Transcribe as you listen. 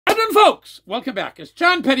Morning, folks. Welcome back. It's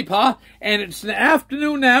John Pettipas, and it's the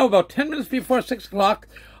afternoon now, about 10 minutes before 6 o'clock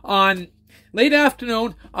on late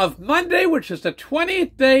afternoon of Monday, which is the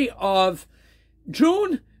 20th day of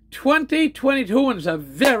June 2022, and it's a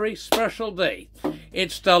very special day.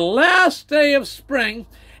 It's the last day of spring,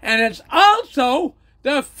 and it's also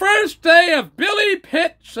the first day of Billy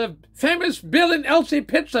Pitts, of famous Bill and Elsie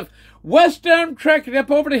Pitts of West Arm TRACADIE up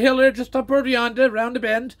over the hill here, just up over yonder, round the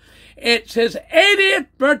bend. It's his 80th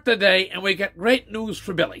birthday day, and we get great news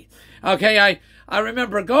for Billy. Okay, I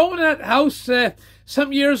remember going to that house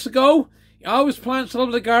some years ago. He always plants all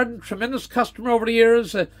over the garden. Tremendous customer over the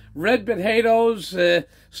years. Red potatoes,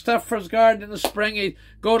 stuff for his garden in the spring. He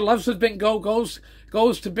loves his bingo, goes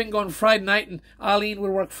to bingo on Friday night, and Eileen would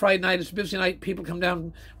work Friday night. It's a busy night. People come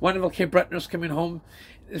down. Wonderful Cape Brettoners coming home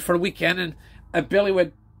for the weekend, and Billy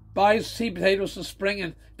would buy seed potatoes in the spring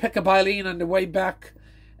and pick up Eileen on the way back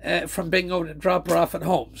from bingo to drop her off at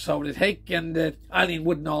home. So they'd take, and Eileen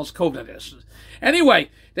wouldn't know it's Cove, that is. Anyway,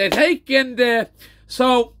 they'd take, and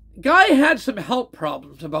so Guy had some health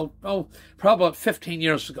problems probably about 15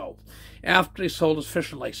 years ago, after he sold his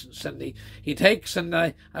fishing license. And he takes, and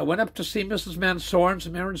I went up to see Mrs. Mansour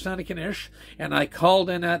and Aaron Sanikin-ish, and I called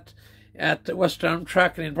in at West Arm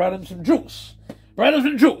TRACADIE and brought him some juice. Brought him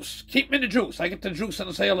some juice. Keep me the juice. I get the juice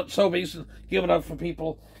on sale at Sobeys and give it out for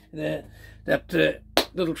people, that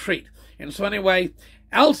little treat. And so anyway,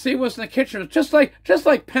 Elsie was in the kitchen, just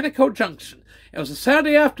like Pentecote Junction. It was a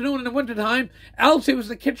Saturday afternoon in the wintertime. Elsie was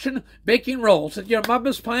in the kitchen baking rolls. Said, "Your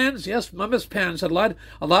mama's pans?" "Yes, mama's pans." Said,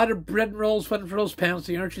 a lot of bread and rolls went for those pans.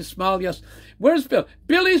 The she smiled. "Yes." "Where's Bill?"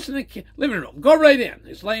 "Billy's in the living room." "Go right in."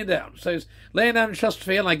 He's laying down. So he's laying down in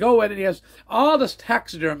Chesterfield, and I go in, and he has all this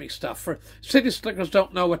taxidermy stuff. For city slickers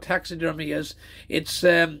don't know what taxidermy is. It's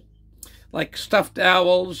like stuffed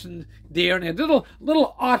owls and deer, and a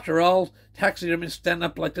little otter, all taxidermy, stand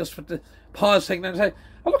up like this with the paws hanging down.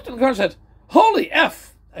 I looked in the car and said, "Holy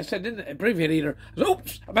F!" I said, didn't abbreviate either. I said,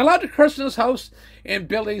 "Oops, am I allowed to curse in this house?" And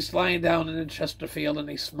Billy's lying down in Chesterfield, and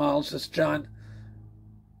he smiles, says, "John,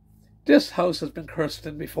 this house has been cursed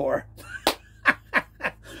in before."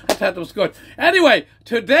 I thought that was good. Anyway,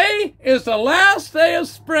 today is the last day of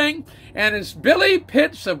spring, and it's Billy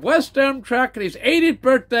Pitts of West Arm TRACADIE's 80th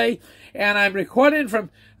birthday, and I'm recording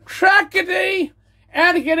from TRACADIE,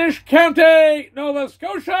 Antigonish County, Nova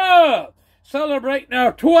Scotia. Celebrating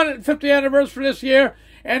our 250th anniversary this year,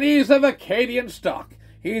 and he's of Acadian stock.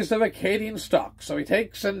 He's of Acadian stock. So he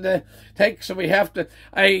takes, and we have to.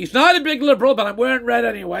 He's not a big liberal, but I'm wearing red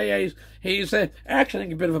anyway. He's actually, I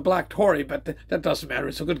think, a bit of a black Tory, but that doesn't matter.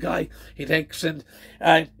 He's a good guy. He takes, and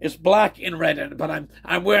it's black and red, but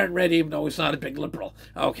I'm wearing red even though he's not a big liberal.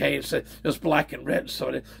 Okay, it's black and red.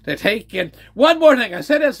 So they take, and one more thing. I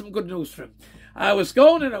said I had some good news for him. I was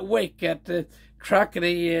going in a wake at the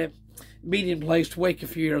TRACADIE meeting place to wake a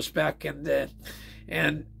few years back, and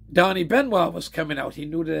Donnie Benoit was coming out. He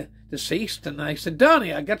knew the deceased, and I said,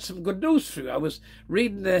 "Donnie, I got some good news for you." I was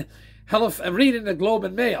reading the Globe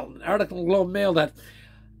and Mail, an article in the Globe and Mail, that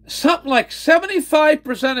something like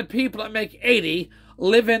 75% of people that make 80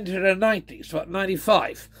 live into their 90s, about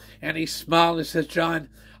 95. And he smiled and says, "John,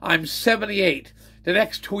 I'm 78. The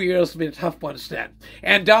next 2 years will be a tough one to stand."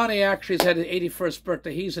 And Donnie actually has had his 81st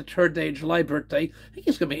birthday. He's a 3rd day July birthday. I think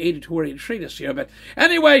he's going to be 82 or 83 this year. But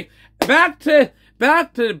anyway, back to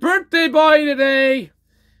the birthday boy today.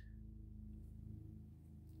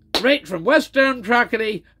 Right from West Arm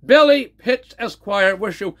TRACADIE, Billy Pitts Esquire.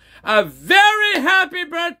 Wish you a very happy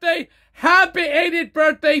birthday. Happy 80th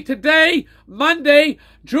birthday today, Monday,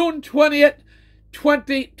 June 20th,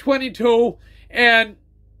 2022. And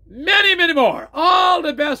many, many more. All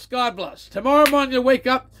the best. God bless. Tomorrow morning you wake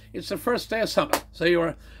up. It's the first day of summer. So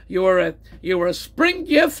you were a spring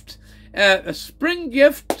gift,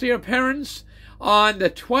 to your parents on the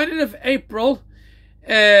 20th of April,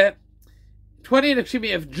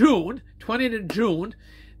 20th of June, 20th of June,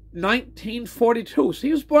 1942. So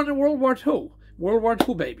he was born in World War II. World War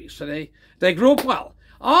II baby. So they grew up well.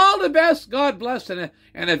 All the best. God bless, and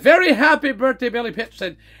a very happy birthday, Billy Pitts,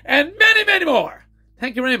 and many, many more.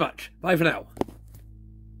 Thank you very much. Bye for now.